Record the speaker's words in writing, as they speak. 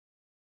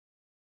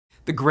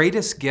The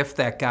greatest gift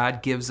that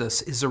God gives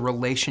us is a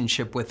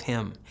relationship with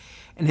Him.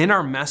 And in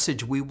our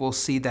message, we will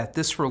see that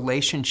this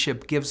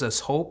relationship gives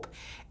us hope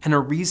and a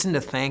reason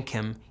to thank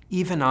Him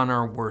even on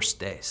our worst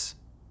days.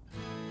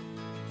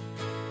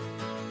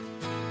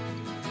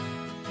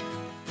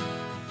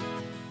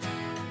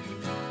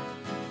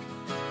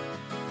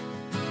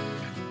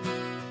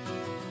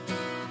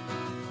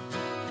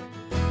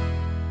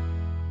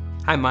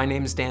 Hi, my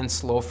name is Dan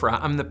Slofra.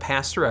 I'm the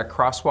pastor at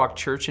Crosswalk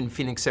Church in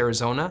Phoenix,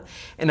 Arizona,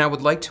 and I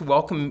would like to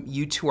welcome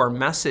you to our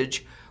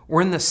message.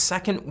 We're in the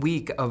second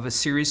week of a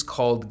series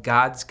called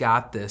God's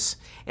Got This,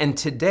 and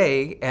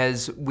today,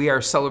 as we are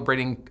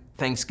celebrating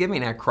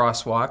Thanksgiving at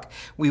Crosswalk,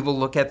 we will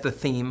look at the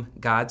theme,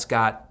 God's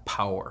Got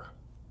Power.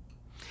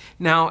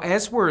 Now,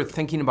 as we're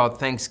thinking about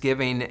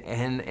Thanksgiving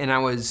and I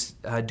was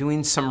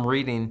doing some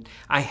reading,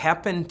 I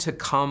happened to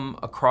come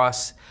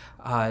across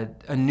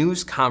a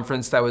news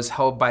conference that was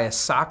held by a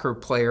soccer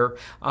player,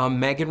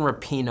 Megan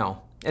Rapinoe.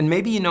 And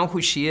maybe you know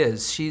who she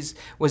is. She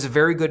was a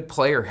very good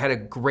player, had a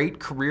great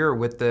career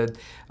with the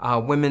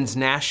women's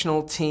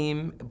national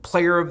team,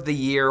 Player of the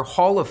Year,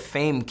 Hall of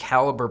Fame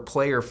caliber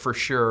player for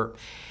sure.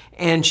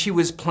 And she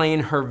was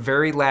playing her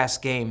very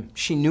last game.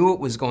 She knew it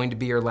was going to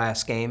be her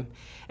last game.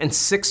 And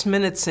 6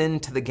 minutes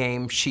into the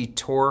game, she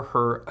tore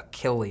her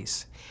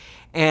Achilles.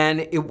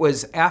 And it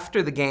was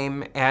after the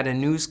game at a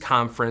news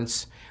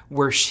conference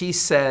where she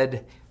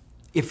said,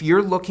 if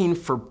you're looking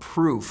for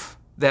proof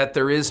that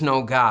there is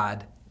no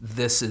God,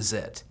 this is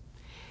it.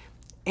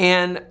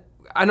 And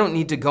I don't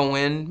need to go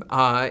in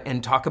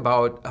and talk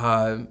about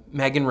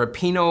Megan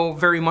Rapinoe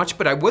very much,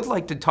 but I would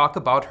like to talk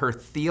about her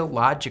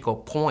theological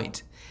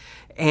point.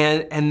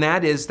 And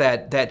that is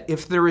that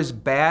if there is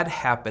bad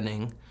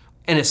happening,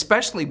 and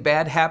especially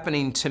bad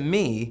happening to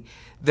me,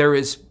 there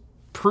is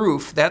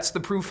proof, that's the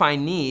proof I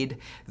need,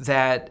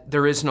 that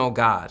there is no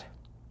God.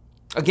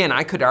 Again,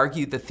 I could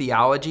argue the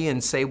theology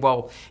and say,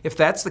 well, if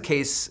that's the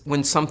case,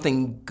 when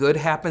something good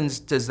happens,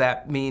 does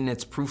that mean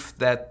it's proof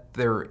that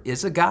there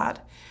is a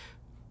God?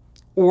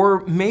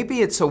 Or maybe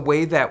it's a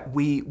way that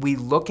we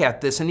look at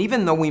this, and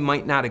even though we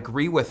might not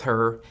agree with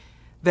her,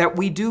 that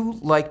we do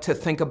like to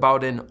think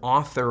about an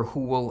author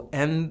who will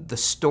end the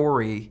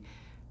story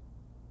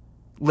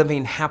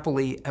living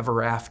happily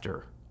ever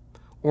after,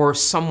 or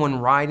someone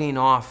riding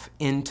off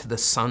into the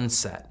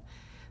sunset.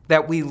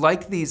 That we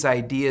like these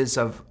ideas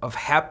of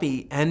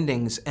happy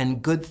endings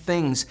and good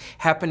things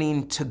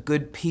happening to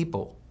good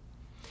people.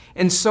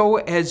 And so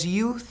as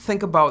you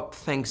think about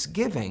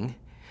Thanksgiving,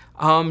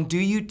 do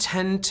you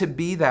tend to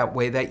be that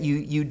way, that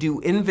you do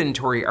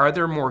inventory? Are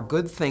there more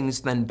good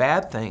things than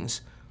bad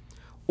things?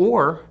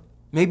 Or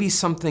maybe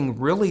something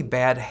really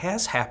bad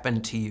has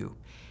happened to you.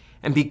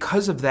 And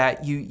because of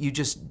that, you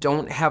just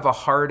don't have a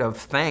heart of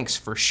thanks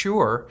for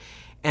sure,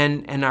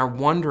 and are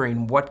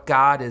wondering what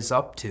God is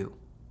up to.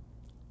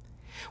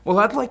 Well,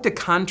 I'd like to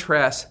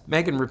contrast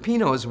Megan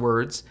Rapinoe's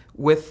words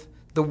with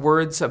the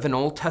words of an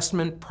Old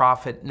Testament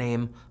prophet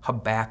named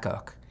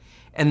Habakkuk.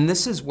 And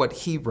this is what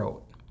he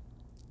wrote.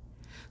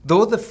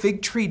 Though the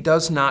fig tree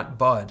does not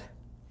bud,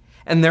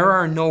 and there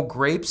are no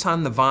grapes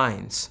on the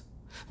vines,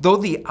 though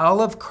the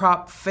olive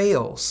crop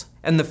fails,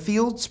 and the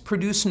fields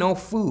produce no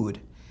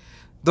food,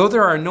 though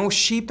there are no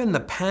sheep in the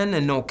pen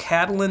and no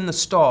cattle in the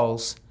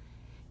stalls,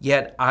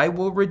 yet I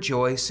will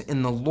rejoice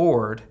in the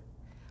Lord.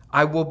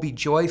 I will be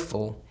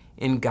joyful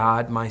in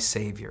God my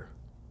Savior.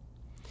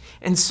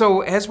 And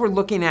so as we're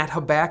looking at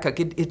Habakkuk,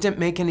 it didn't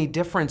make any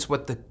difference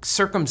what the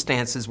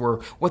circumstances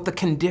were, what the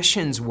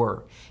conditions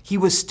were. He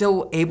was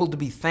still able to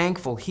be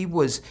thankful. He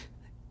was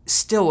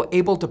still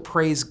able to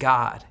praise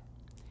God.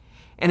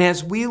 And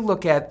as we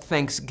look at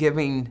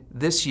Thanksgiving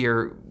this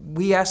year,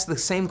 we ask the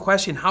same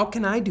question, how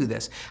can I do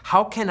this?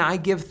 How can I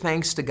give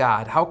thanks to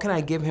God? How can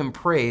I give Him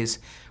praise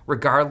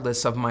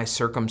regardless of my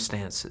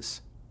circumstances?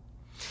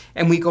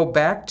 And we go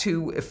back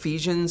to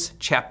Ephesians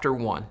chapter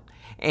 1.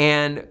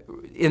 And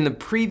in the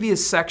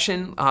previous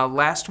section,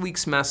 last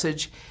week's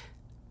message,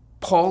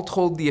 Paul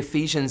told the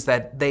Ephesians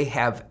that they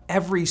have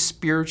every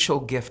spiritual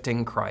gift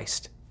in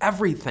Christ.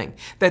 Everything,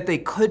 that they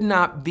could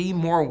not be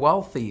more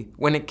wealthy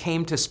when it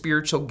came to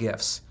spiritual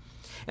gifts.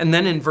 And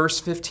then in verse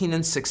 15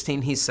 and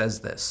 16, he says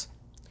this,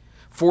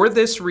 for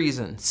this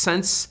reason,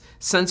 since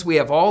we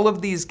have all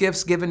of these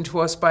gifts given to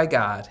us by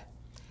God,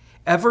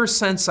 ever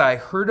since I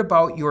heard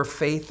about your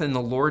faith in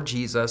the Lord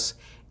Jesus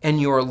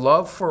and your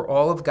love for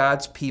all of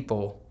God's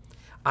people,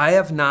 I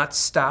have not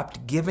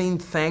stopped giving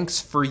thanks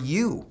for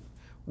you,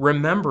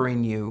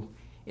 remembering you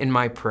in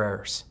my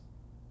prayers.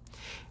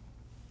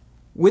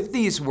 With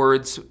these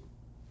words,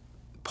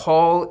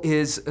 Paul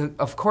is,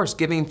 of course,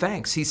 giving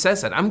thanks. He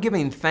says that, I'm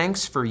giving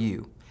thanks for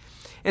you.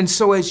 And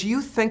so as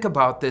you think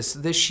about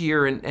this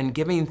year and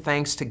giving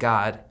thanks to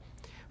God,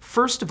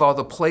 first of all,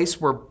 the place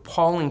where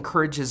Paul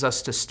encourages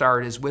us to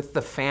start is with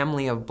the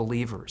family of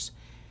believers,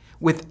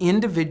 with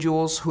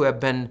individuals who have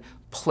been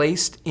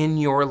placed in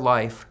your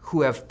life,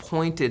 who have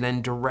pointed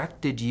and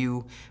directed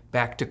you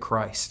back to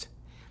Christ.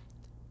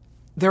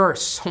 There are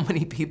so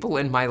many people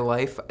in my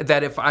life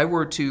that if I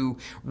were to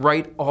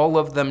write all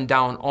of them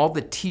down, all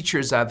the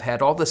teachers I've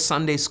had, all the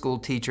Sunday school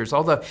teachers,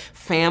 all the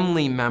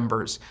family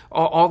members,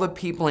 all the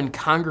people in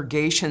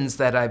congregations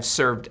that I've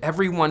served,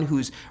 everyone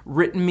who's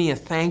written me a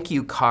thank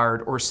you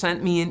card or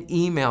sent me an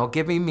email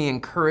giving me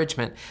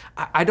encouragement,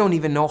 I don't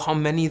even know how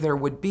many there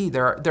would be.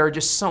 There are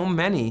just so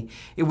many,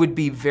 it would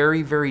be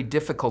very, very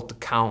difficult to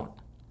count.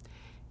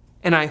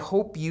 And I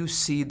hope you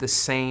see the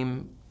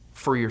same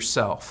for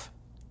yourself.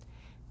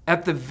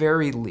 At the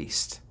very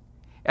least,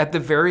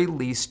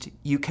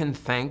 you can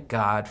thank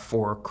God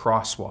for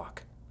Crosswalk.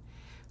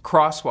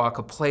 Crosswalk,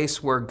 a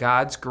place where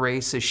God's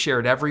grace is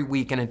shared every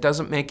week, and it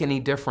doesn't make any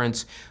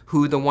difference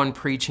who the one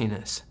preaching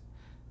is.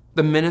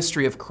 The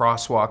ministry of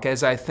Crosswalk,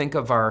 as I think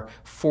of our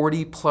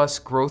 40-plus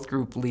growth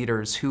group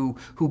leaders who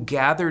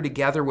gather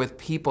together with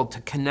people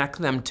to connect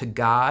them to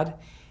God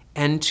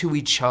and to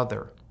each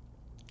other.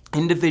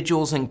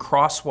 Individuals in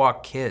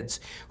Crosswalk Kids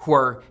who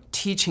are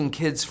teaching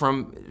kids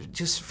from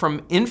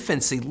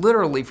infancy,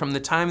 literally from the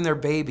time they're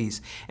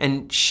babies,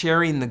 and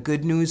sharing the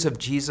good news of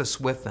Jesus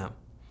with them.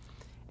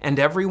 And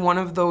every one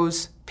of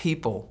those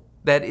people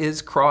that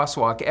is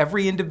Crosswalk,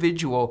 every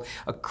individual,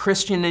 a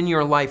Christian in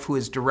your life who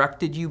has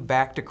directed you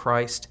back to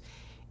Christ,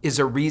 is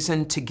a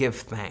reason to give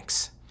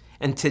thanks.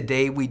 And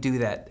today we do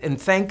that.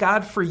 And thank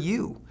God for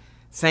you.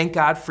 Thank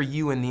God for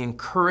you and the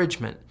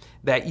encouragement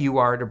that you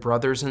are to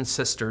brothers and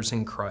sisters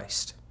in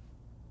Christ.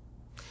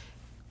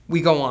 We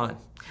go on.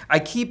 I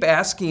keep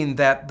asking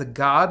that the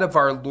God of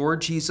our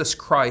Lord Jesus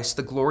Christ,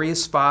 the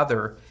glorious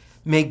Father,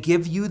 may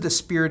give you the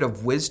spirit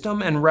of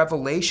wisdom and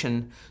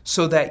revelation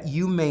so that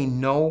you may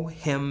know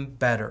him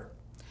better.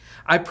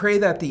 I pray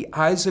that the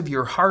eyes of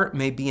your heart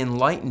may be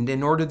enlightened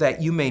in order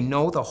that you may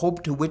know the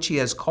hope to which he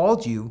has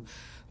called you,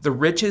 the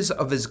riches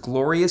of his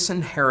glorious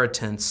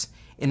inheritance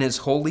in his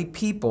holy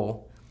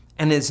people,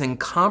 and his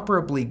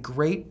incomparably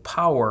great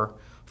power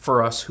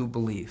for us who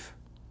believe.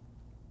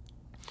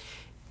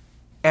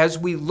 As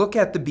we look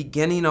at the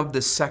beginning of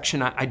this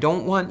section, I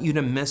don't want you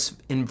to miss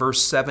in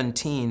verse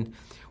 17,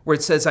 where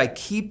it says, I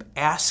keep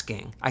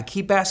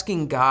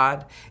asking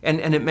God,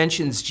 and it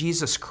mentions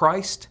Jesus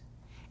Christ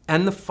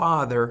and the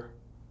Father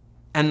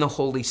and the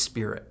Holy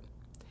Spirit.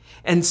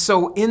 And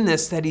so in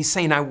this, that he's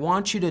saying, I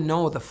want you to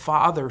know the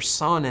Father,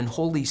 Son, and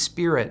Holy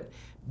Spirit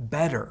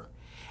better.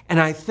 And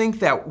I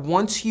think that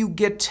once you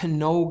get to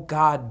know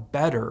God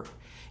better,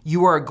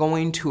 you are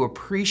going to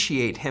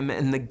appreciate him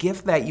and the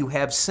gift that you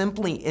have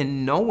simply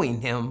in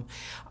knowing him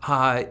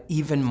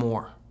even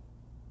more.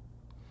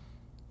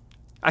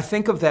 I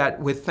think of that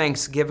with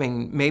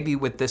Thanksgiving, maybe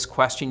with this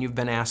question you've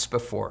been asked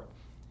before.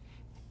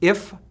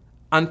 If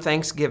on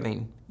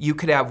Thanksgiving you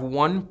could have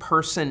one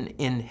person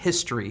in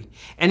history,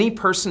 any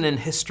person in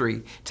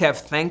history, to have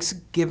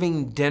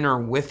Thanksgiving dinner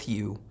with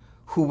you,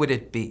 who would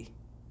it be?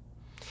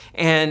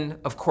 And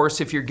of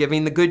course, if you're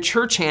giving the good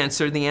church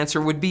answer, the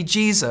answer would be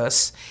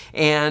Jesus,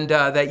 and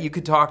that you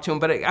could talk to him.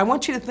 But I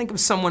want you to think of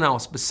someone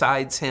else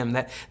besides him,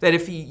 that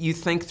if you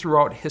think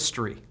throughout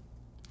history.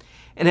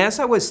 And as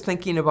I was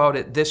thinking about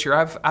it this year,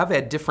 I've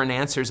had different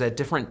answers at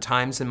different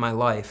times in my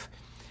life.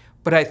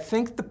 But I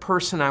think the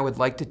person I would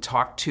like to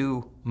talk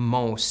to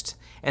most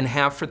and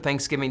have for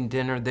Thanksgiving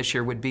dinner this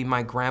year would be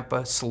my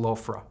grandpa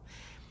Slofra.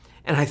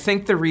 And I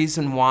think the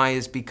reason why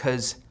is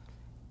because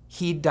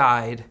he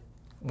died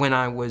when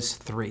I was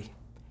 3.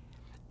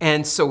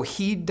 And so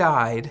he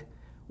died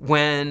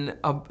when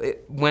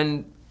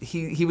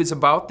he was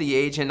about the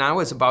age, and I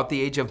was about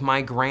the age of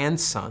my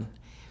grandson.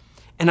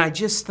 And I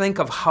just think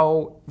of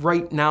how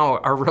right now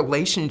our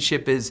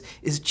relationship is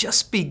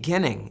just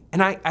beginning.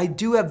 And I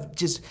do have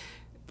just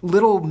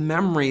little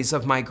memories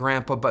of my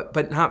grandpa,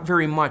 but not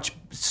very much.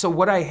 So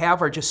what I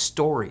have are just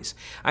stories.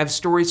 I have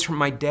stories from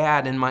my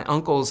dad and my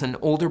uncles and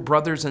older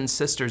brothers and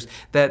sisters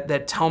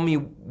that tell me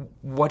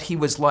what he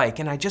was like.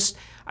 And I just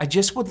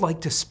would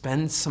like to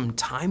spend some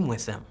time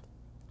with him.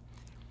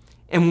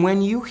 And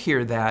when you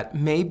hear that,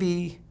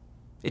 maybe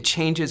it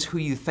changes who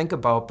you think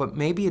about, but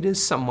maybe it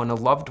is someone, a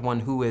loved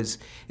one who is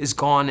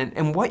gone.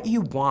 And what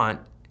you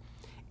want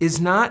is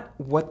not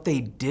what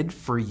they did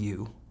for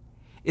you.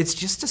 It's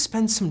just to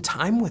spend some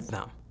time with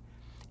them.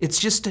 It's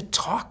just to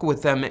talk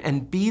with them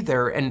and be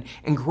there and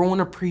grow an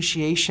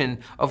appreciation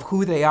of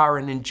who they are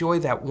and enjoy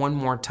that one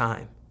more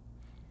time.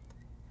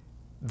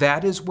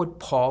 That is what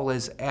Paul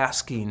is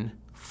asking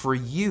for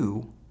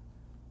you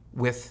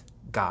with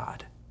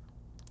God.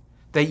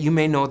 That you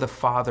may know the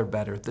Father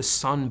better, the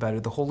Son better,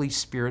 the Holy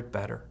Spirit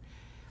better.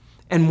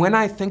 And when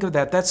I think of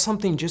that, that's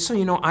something, just so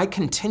you know, I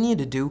continue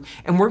to do,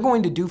 and we're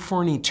going to do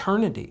for an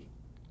eternity.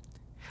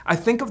 I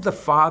think of the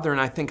Father,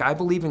 and I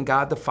believe in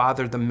God the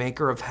Father, the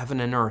maker of heaven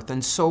and earth.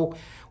 And so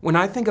when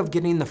I think of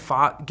getting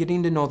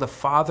to know the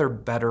Father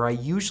better, I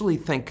usually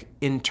think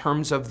in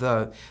terms of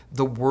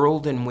the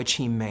world in which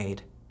he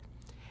made.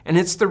 And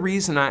it's the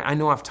reason I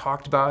know I've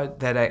talked about it,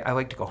 that I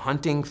like to go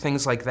hunting,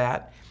 things like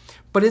that.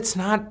 But it's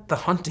not the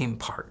hunting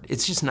part.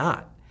 It's just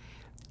not.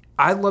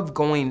 I love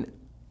going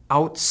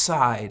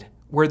outside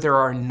where there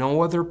are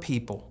no other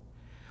people,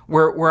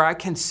 where I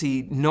can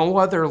see no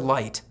other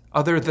light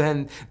other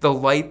than the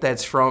light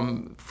that's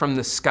from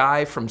the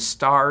sky, from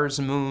stars,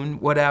 moon,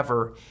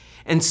 whatever,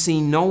 and see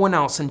no one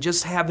else and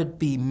just have it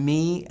be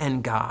me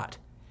and God.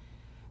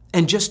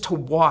 And just to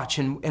watch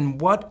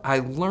and what I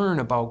learn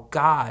about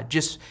God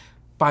just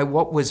by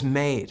what was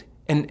made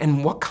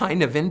and what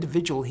kind of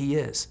individual he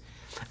is.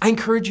 I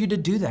encourage you to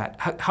do that.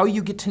 How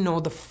you get to know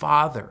the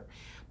Father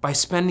by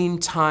spending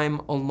time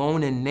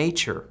alone in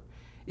nature,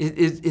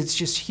 it's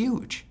just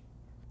huge.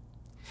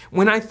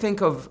 When I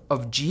think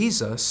of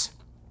Jesus,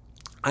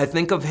 I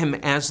think of him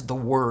as the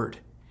Word,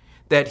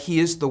 that he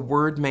is the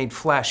Word made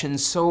flesh. And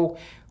so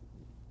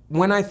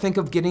when I think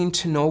of getting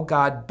to know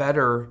God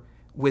better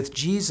with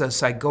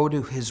Jesus, I go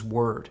to his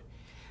Word.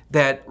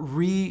 That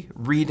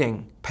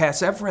rereading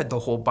past, I've read the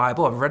whole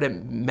Bible, I've read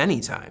it many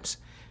times,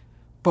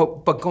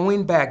 but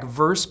going back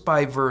verse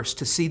by verse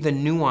to see the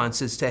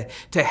nuances,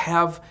 to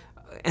have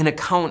an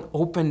account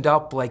opened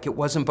up like it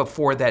wasn't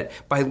before, that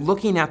by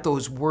looking at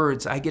those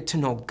words, I get to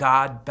know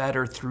God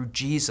better through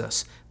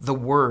Jesus, the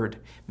Word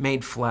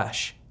made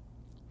flesh.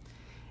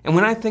 And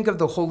when I think of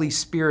the Holy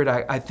Spirit,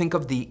 I think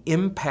of the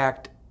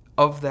impact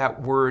of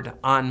that Word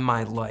on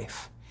my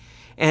life.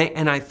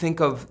 And I think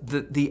of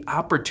the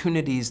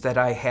opportunities that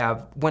I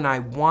have when I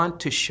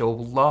want to show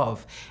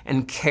love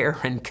and care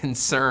and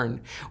concern,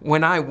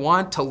 when I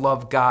want to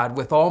love God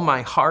with all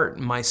my heart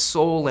and my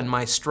soul and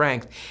my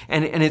strength.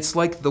 And it's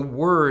like the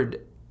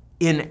Word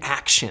in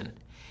action.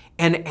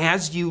 And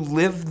as you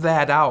live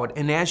that out,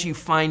 and as you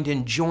find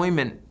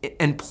enjoyment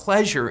and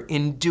pleasure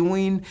in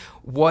doing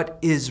what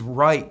is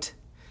right,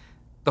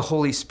 the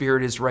Holy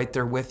Spirit is right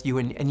there with you,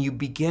 and you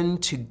begin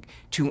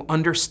to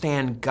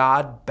understand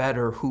God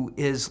better, who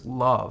is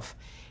love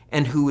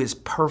and who is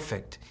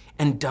perfect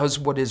and does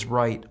what is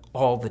right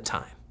all the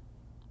time.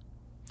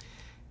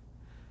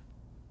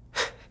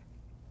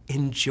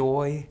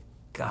 Enjoy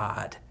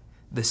God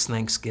this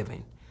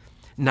Thanksgiving,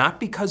 not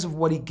because of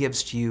what he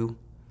gives to you,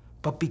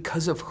 but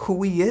because of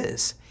who he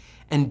is,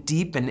 and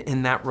deepen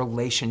in that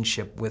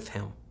relationship with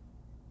him.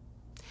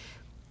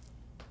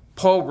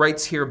 Paul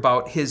writes here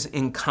about his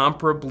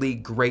incomparably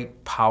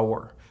great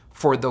power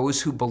for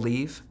those who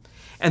believe.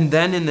 And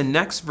then in the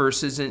next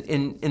verses,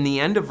 in the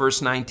end of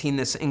verse 19,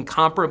 this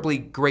incomparably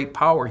great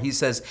power, he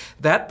says,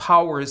 that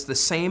power is the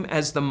same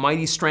as the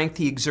mighty strength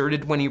he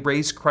exerted when he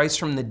raised Christ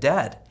from the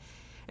dead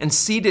and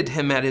seated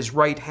him at his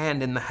right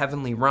hand in the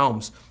heavenly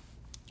realms,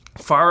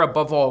 far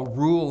above all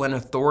rule and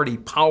authority,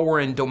 power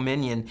and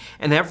dominion,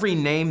 and every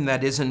name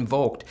that is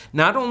invoked,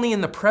 not only in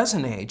the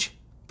present age,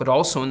 but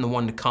also in the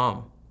one to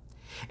come.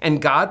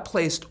 And God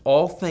placed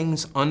all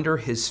things under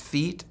his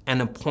feet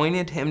and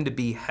appointed him to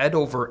be head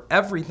over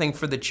everything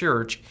for the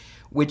church,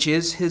 which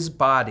is his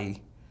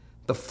body,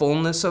 the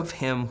fullness of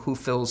him who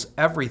fills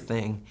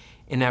everything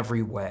in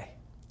every way.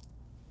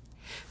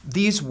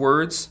 These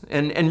words,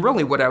 and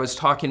really what I was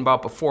talking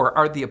about before,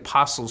 are the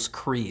Apostles'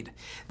 Creed,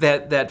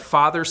 that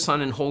Father,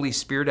 Son, and Holy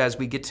Spirit as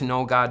we get to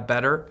know God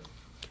better.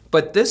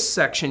 But this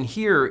section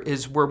here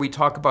is where we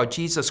talk about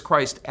Jesus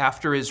Christ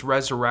after his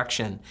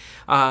resurrection,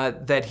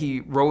 that he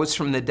rose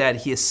from the dead,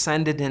 he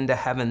ascended into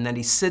heaven, that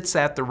he sits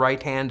at the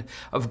right hand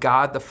of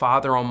God the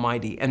Father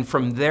Almighty, and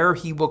from there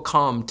he will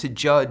come to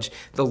judge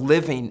the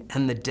living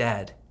and the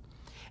dead.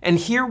 And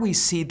here we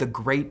see the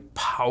great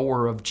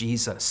power of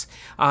Jesus,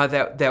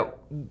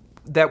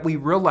 that we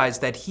realize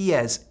that he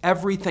has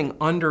everything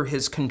under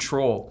his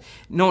control.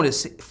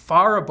 Notice,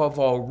 far above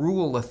all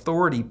rule,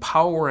 authority,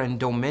 power, and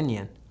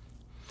dominion.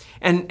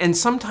 And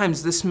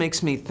sometimes this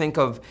makes me think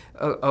of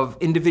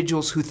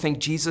individuals who think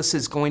Jesus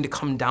is going to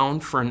come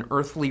down for an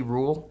earthly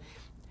rule.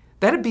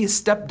 That'd be a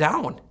step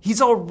down. He's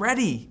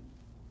already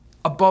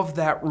above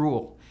that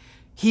rule.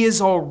 He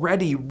is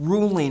already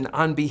ruling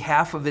on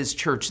behalf of his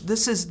church.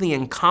 This is the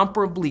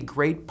incomparably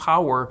great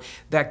power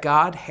that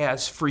God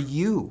has for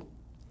you.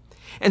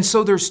 And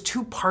so there's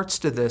two parts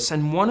to this,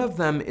 and one of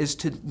them is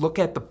to look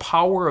at the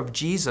power of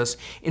Jesus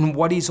in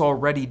what he's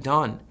already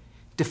done.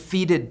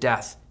 Defeated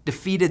death,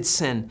 defeated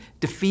sin,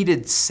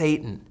 defeated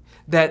Satan,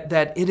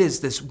 that it is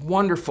this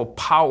wonderful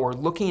power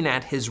looking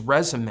at his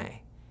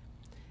resume.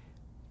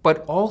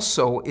 But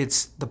also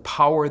it's the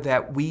power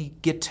that we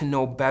get to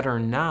know better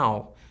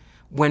now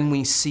when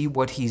we see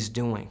what he's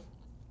doing.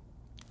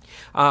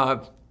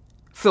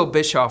 Phil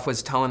Bischoff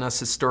was telling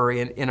us a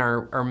story in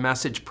our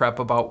message prep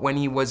about when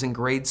he was in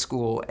grade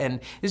school, and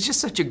it's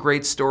just such a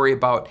great story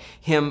about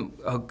him.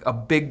 A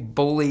big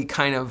bully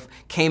kind of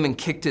came and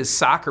kicked his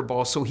soccer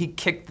ball, so he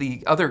kicked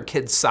the other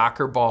kid's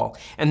soccer ball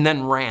and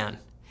then ran.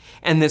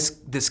 And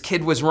this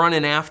kid was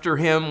running after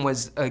him,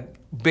 was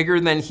bigger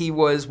than he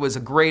was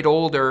a grade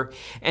older,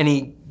 and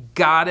he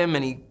got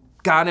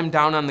him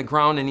down on the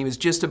ground, and he was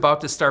just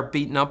about to start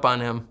beating up on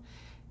him.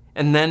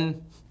 And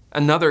then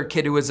another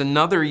kid who was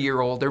another year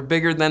older,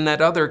 bigger than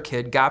that other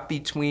kid, got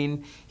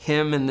between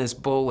him and this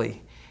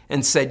bully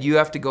and said, "You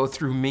have to go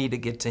through me to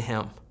get to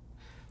him."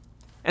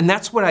 And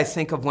that's what I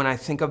think of when I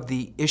think of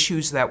the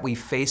issues that we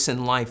face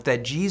in life,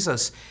 that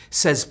Jesus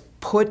says,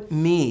 "Put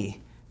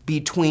me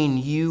between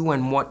you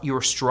and what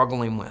you're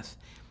struggling with."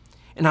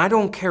 And I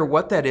don't care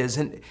what that is.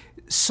 And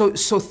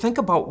So think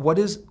about what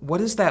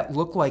does that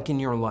look like in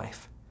your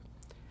life?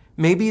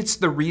 Maybe it's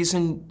the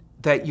reason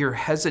that you're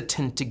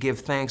hesitant to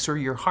give thanks, or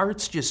your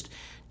heart's just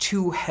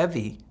too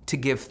heavy to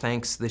give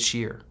thanks this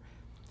year.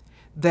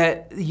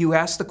 That you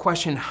ask the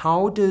question,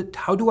 how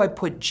do I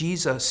put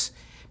Jesus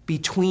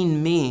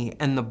between me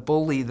and the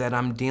bully that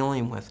I'm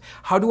dealing with?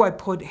 How do I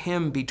put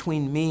him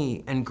between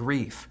me and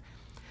grief?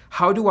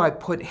 How do I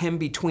put him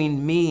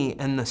between me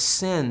and the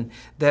sin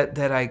that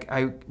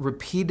I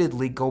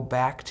repeatedly go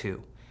back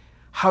to?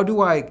 How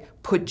do I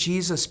put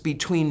Jesus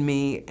between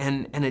me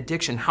and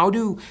addiction? How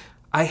do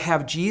I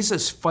have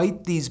Jesus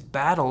fight these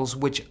battles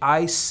which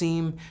I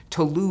seem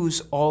to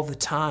lose all the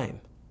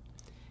time?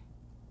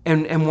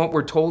 And what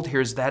we're told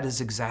here is that is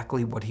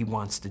exactly what he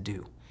wants to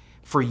do,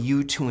 for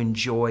you to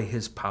enjoy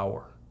his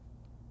power.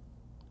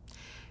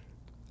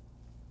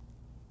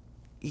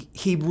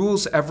 He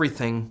rules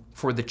everything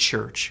for the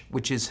church,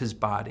 which is his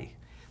body.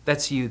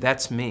 That's you,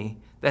 that's me.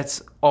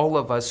 That's all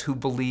of us who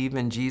believe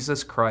in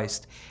Jesus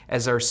Christ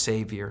as our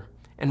Savior.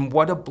 And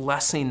what a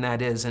blessing that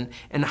is, and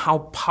how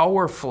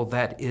powerful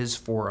that is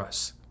for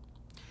us.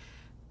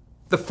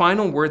 The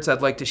final words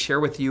I'd like to share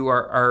with you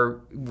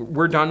are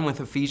we're done with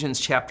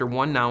Ephesians chapter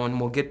 1 now, and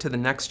we'll get to the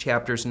next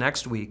chapters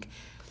next week.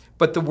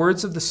 But the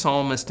words of the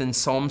psalmist in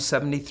Psalm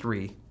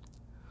 73,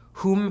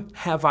 "Whom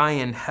have I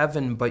in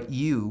heaven but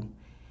you?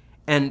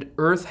 And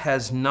earth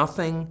has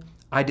nothing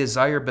I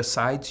desire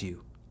besides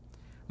you.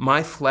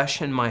 My flesh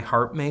and my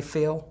heart may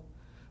fail,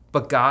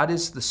 but God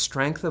is the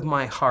strength of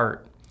my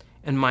heart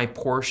and my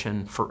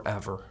portion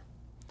forever."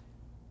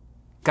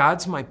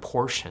 God's my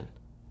portion.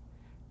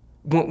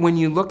 When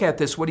you look at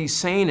this, what he's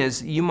saying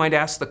is, you might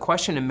ask the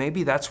question, and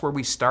maybe that's where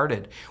we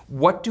started.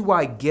 What do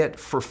I get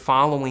for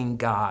following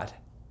God?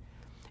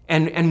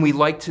 And we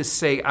like to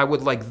say, I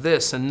would like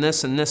this and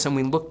this and this, and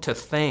we look to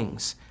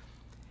things.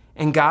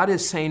 And God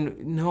is saying,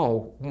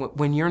 no,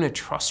 when you're in a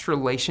trust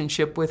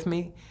relationship with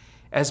me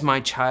as my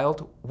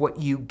child,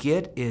 what you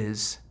get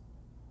is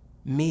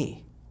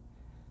me.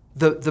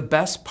 The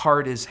best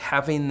part is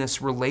having this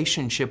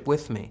relationship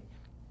with me.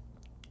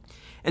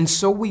 And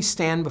so we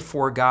stand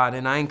before God,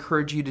 and I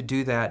encourage you to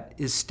do that,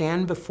 is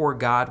stand before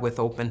God with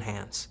open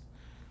hands.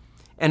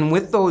 And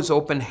with those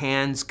open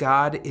hands,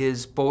 God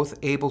is both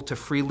able to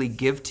freely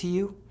give to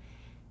you,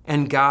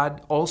 and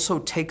God also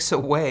takes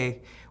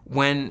away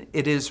when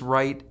it is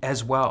right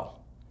as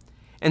well.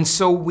 And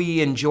so we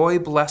enjoy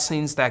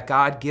blessings that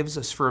God gives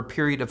us for a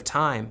period of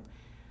time,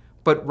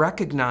 but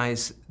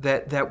recognize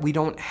that we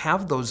don't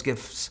have those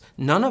gifts,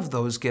 none of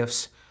those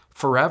gifts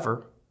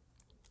forever.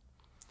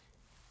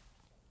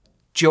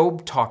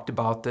 Job talked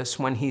about this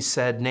when he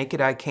said,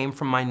 "Naked I came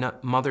from my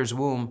mother's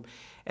womb,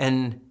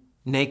 and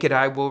naked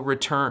I will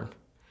return.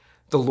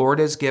 The Lord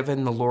has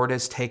given, the Lord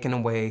has taken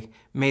away.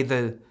 May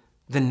the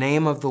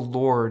name of the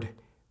Lord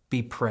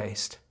be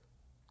praised."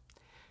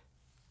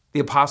 The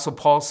Apostle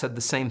Paul said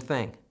the same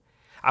thing.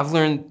 "I've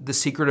learned the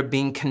secret of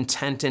being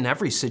content in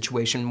every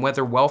situation,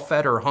 whether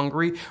well-fed or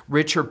hungry,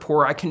 rich or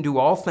poor. I can do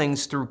all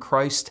things through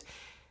Christ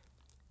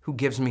who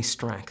gives me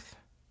strength."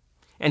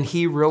 And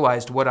he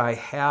realized what I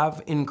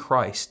have in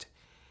Christ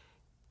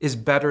is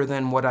better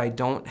than what I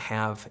don't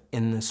have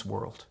in this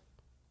world.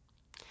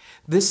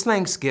 This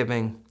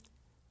Thanksgiving,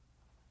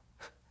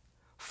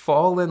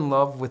 fall in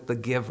love with the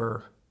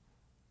giver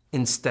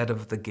instead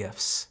of the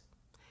gifts.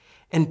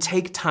 And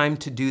take time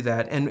to do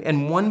that.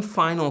 And one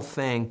final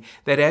thing,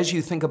 that as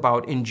you think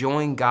about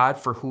enjoying God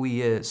for who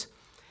he is,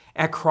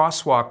 at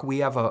Crosswalk, we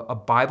have a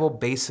Bible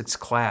Basics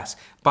class.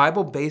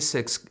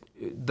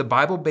 The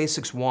Bible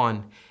Basics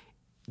 1,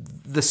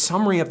 the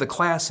summary of the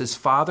class is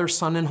Father,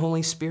 Son, and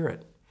Holy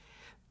Spirit.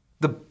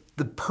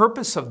 The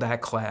purpose of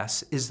that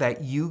class is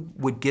that you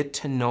would get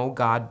to know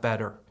God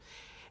better.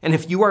 And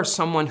if you are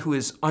someone who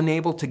is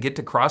unable to get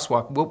to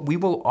Crosswalk, we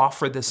will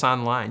offer this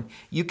online.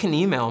 You can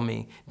email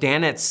me,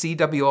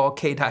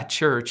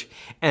 dan@cwlk.church,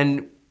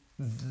 and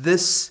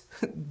these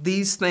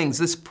things,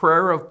 this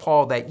prayer of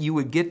Paul that you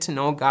would get to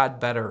know God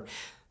better,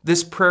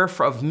 this prayer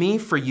of me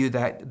for you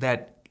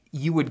that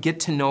you would get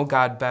to know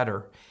God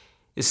better,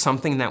 is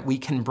something that we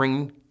can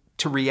bring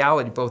to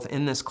reality both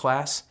in this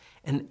class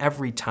and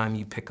every time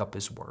you pick up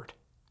his word.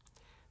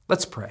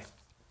 Let's pray.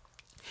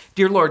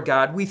 Dear Lord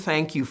God, we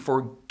thank you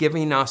for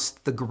giving us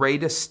the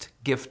greatest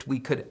gift we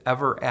could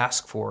ever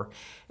ask for,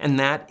 and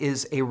that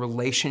is a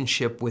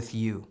relationship with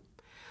you.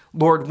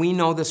 Lord, we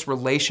know this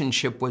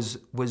relationship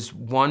was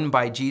won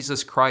by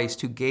Jesus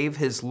Christ, who gave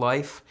his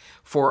life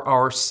for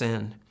our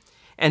sin.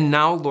 And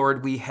now,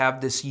 Lord, we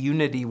have this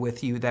unity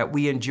with you, that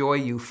we enjoy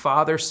you,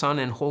 Father, Son,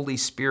 and Holy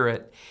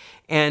Spirit.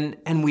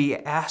 And we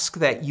ask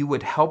that you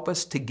would help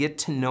us to get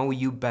to know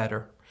you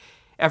better.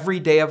 Every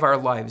day of our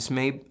lives,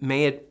 may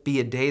it be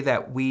a day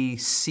that we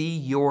see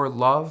your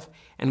love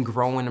and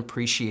grow in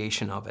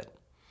appreciation of it.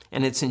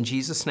 And it's in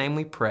Jesus' name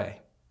we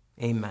pray.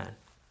 Amen.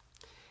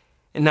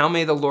 And now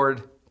may the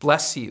Lord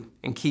bless you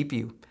and keep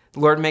you. The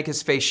Lord make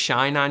his face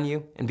shine on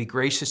you and be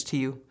gracious to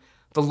you.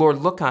 The Lord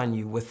look on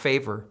you with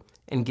favor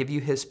and give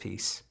you his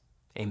peace.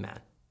 Amen.